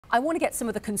I want to get some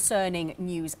of the concerning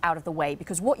news out of the way,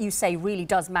 because what you say really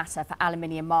does matter for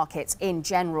aluminium markets in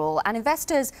general. And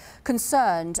investors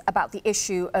concerned about the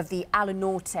issue of the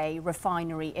Alunorte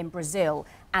Refinery in Brazil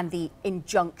and the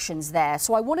injunctions there.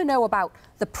 So I want to know about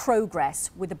the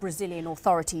progress with the Brazilian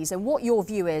authorities and what your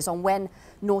view is on when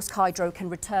Norsk Hydro can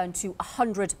return to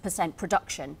 100%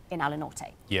 production in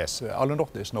Alunorte. Yes,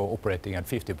 Alunorte is now operating at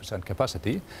 50%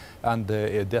 capacity, and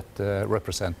that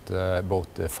represents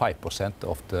about 5%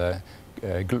 of the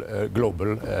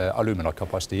global alumina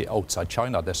capacity outside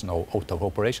China that's now out of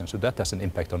operation. So that has an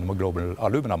impact on the global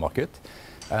alumina market.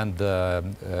 And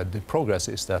the progress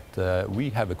is that we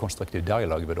have a constructive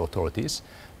dialogue with authorities.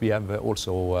 We have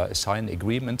also signed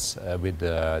agreements with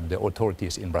the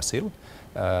authorities in Brazil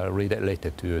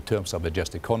related to terms of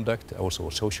adjusted conduct, also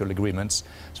social agreements.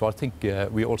 So I think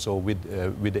we also, with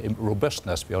the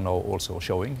robustness we are now also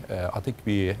showing, I think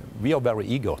we are very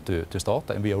eager to start,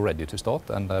 and we are ready to start,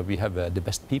 and we have the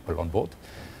best people on board.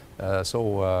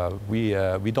 So we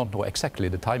don't know exactly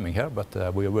the timing here,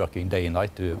 but we are working day and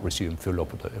night to resume full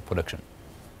production.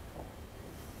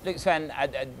 Look, Sven,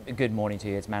 good morning to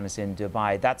you. It's Manus in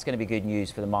Dubai. That's going to be good news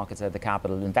for the markets at the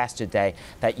Capital Investor Day,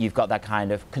 that you've got that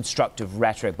kind of constructive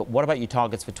rhetoric. But what about your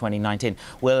targets for 2019?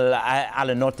 Will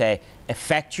Alunorte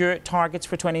affect your targets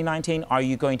for 2019? Are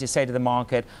you going to say to the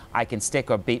market, I can stick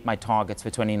or beat my targets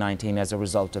for 2019 as a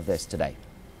result of this today?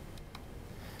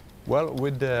 Well,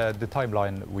 with the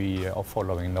timeline we are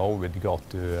following now with regard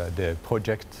to the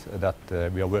project that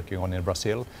we are working on in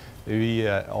Brazil, we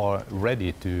are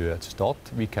ready to start.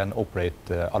 We can operate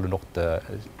Alunorte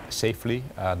safely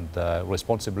and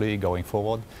responsibly going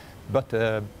forward. But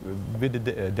with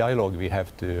the dialogue we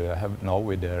have to have now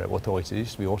with the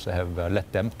authorities, we also have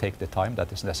let them take the time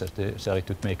that is necessary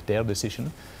to make their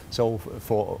decision. So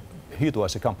for Hydro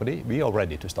as a company, we are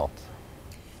ready to start.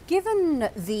 Given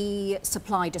the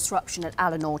supply disruption at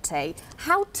Alunorte,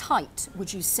 how tight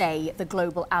would you say the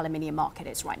global aluminium market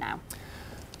is right now?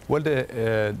 Well,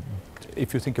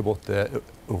 if you think about the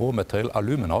raw material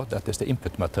alumina, that is the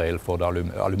input material for the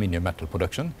aluminium metal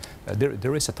production,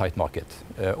 there is a tight market.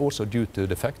 Also due to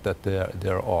the fact that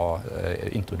there are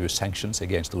introduced sanctions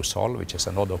against Rusal, which is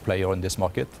another player in this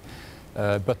market.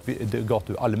 But with regard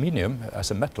to aluminium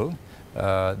as a metal,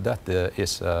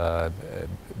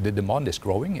 the demand is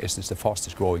growing. It's the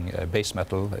fastest growing base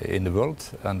metal in the world,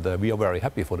 and we are very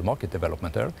happy for the market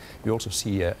development there. We also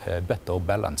see a better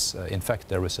balance. In fact,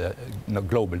 there is a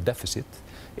global deficit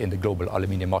in the global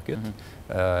aluminium market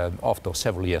after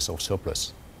several years of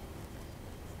surplus.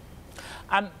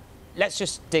 Let's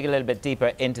just dig a little bit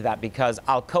deeper into that, because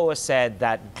Alcoa said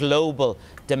that global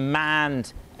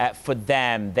demand for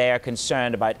them, they are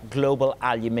concerned about global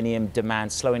aluminium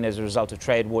demand slowing as a result of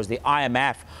trade wars. The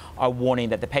IMF are warning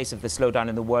that the pace of the slowdown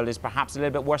in the world is perhaps a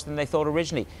little bit worse than they thought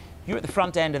originally. You're at the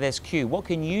front end of this queue. What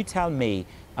can you tell me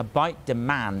about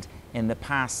demand in the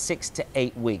past 6 to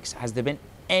 8 weeks? Has there been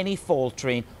any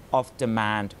faltering of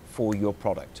demand for your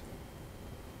product?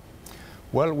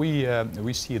 Well,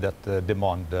 we see that the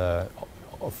demand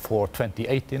for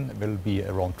 2018 will be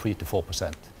around 3 to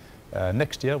 4%.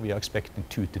 Next year we are expecting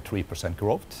 2 to 3%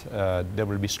 growth. There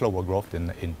will be slower growth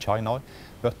in China,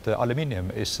 but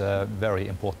aluminium is a very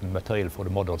important material for the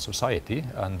modern society,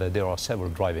 and there are several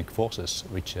driving forces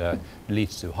which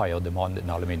leads to higher demand in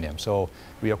aluminium. So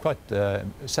we are quite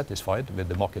satisfied with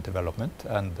the market development,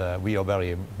 and we are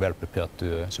very well prepared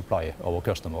to supply our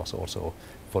customers also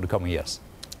for the coming years.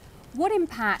 What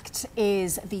impact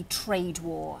is the trade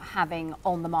war having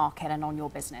on the market and on your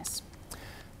business?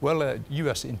 Well,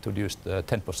 US introduced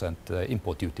 10%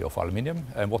 import duty of aluminium,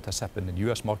 and what has happened in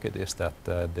the US market is that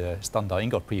the standard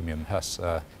ingot premium has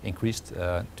increased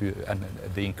and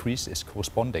the increase is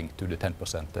corresponding to the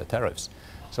 10% tariffs.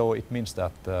 So it means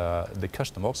that the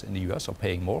customers in the US are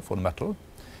paying more for the metal.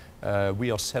 We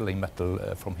are selling metal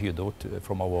from Hydro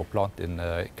from our plant in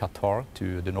Qatar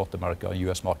to the North America and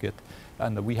US market,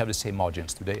 and we have the same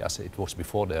margins today as it was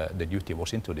before the duty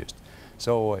was introduced.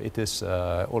 So it is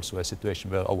also a situation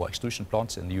where our extrusion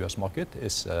plants in the US market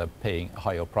is paying a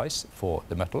higher price for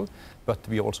the metal, but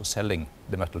we are also selling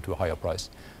the metal to a higher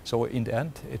price. So in the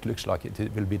end, it looks like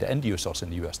it will be the end users in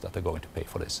the US that are going to pay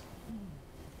for this.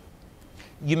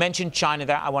 You mentioned China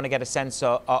there. I want to get a sense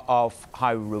of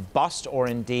how robust, or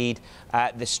indeed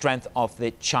the strength of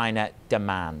the China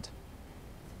demand.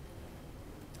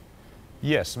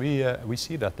 Yes, we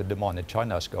see that the demand in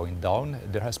China is going down.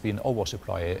 There has been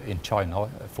oversupply in China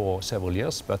for several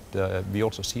years, but we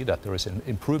also see that there is an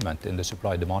improvement in the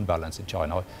supply-demand balance in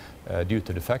China due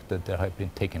to the fact that there have been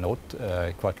taken out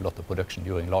quite a lot of production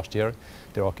during last year.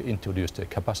 There are introduced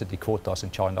capacity quotas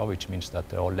in China, which means that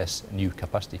there are less new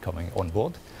capacity coming on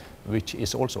board, which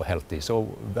is also healthy. So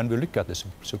when we look at the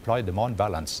supply-demand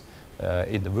balance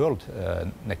in the world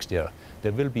next year,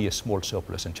 there will be a small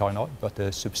surplus in China, but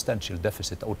a substantial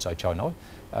deficit outside China.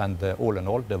 And all in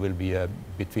all, there will be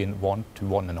between 1 to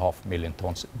 1.5 million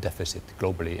tons deficit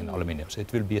globally in aluminium. So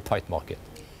it will be a tight market.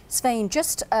 Svein,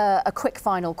 just a quick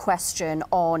final question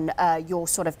on your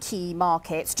sort of key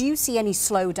markets. Do you see any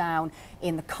slowdown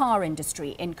in the car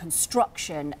industry, in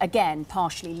construction, again,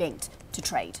 partially linked to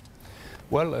trade?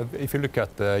 Well, if you look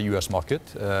at the US market,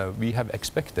 we have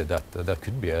expected that there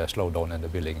could be a slowdown in the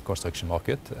building and construction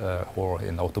market or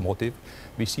in automotive.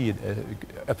 We see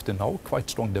up to now quite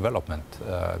strong development.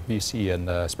 We see,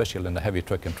 especially in the heavy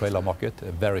truck and trailer market,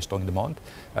 a very strong demand.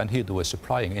 And Hydro is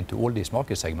supplying into all these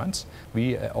market segments.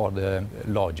 We are the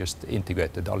largest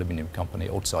integrated aluminium company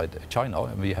outside China.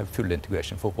 And we have full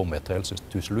integration for raw materials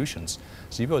to solutions.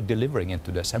 So we are delivering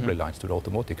into the assembly lines to the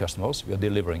automotive customers. We are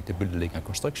delivering to building and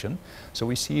construction. So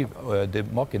we see the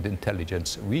market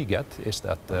intelligence we get is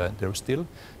that there is still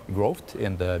growth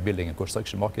in the building and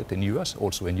construction market in the US,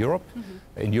 also in Europe.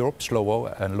 In Europe,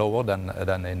 slower and lower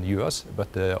than in the US,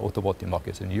 but the automotive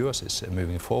market in the US is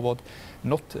moving forward.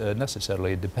 Not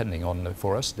necessarily depending on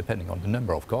the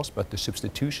number of cars, but the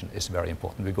substitution is very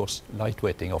important because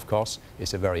lightweighting of cars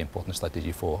is a very important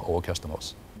strategy for our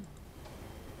customers.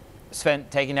 Svein,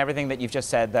 taking everything that you've just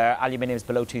said there, aluminium is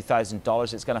below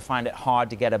 $2,000. It's going to find it hard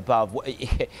to get above.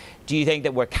 Do you think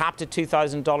that we're capped at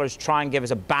 $2,000? Try and give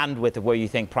us a bandwidth of where you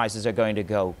think prices are going to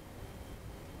go.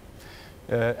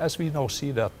 As we now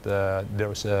see that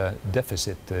there is a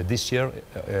deficit this year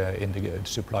in the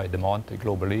supply-demand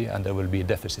globally, and there will be a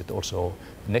deficit also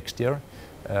next year.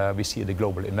 We see the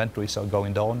global inventories are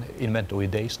going down. Inventory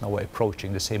days now are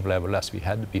approaching the same level as we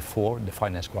had before the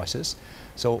finance crisis.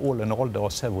 So all in all, there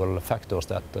are several factors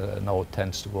that now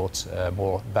tends towards a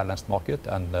more balanced market,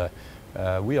 and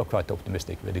we are quite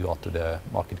optimistic with regard to the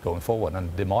market going forward,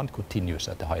 and demand continues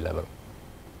at a high level.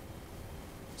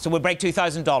 So we'll break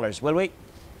 $2,000, will we?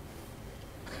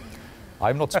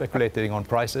 I'm not speculating on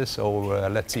prices, so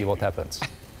let's see what happens.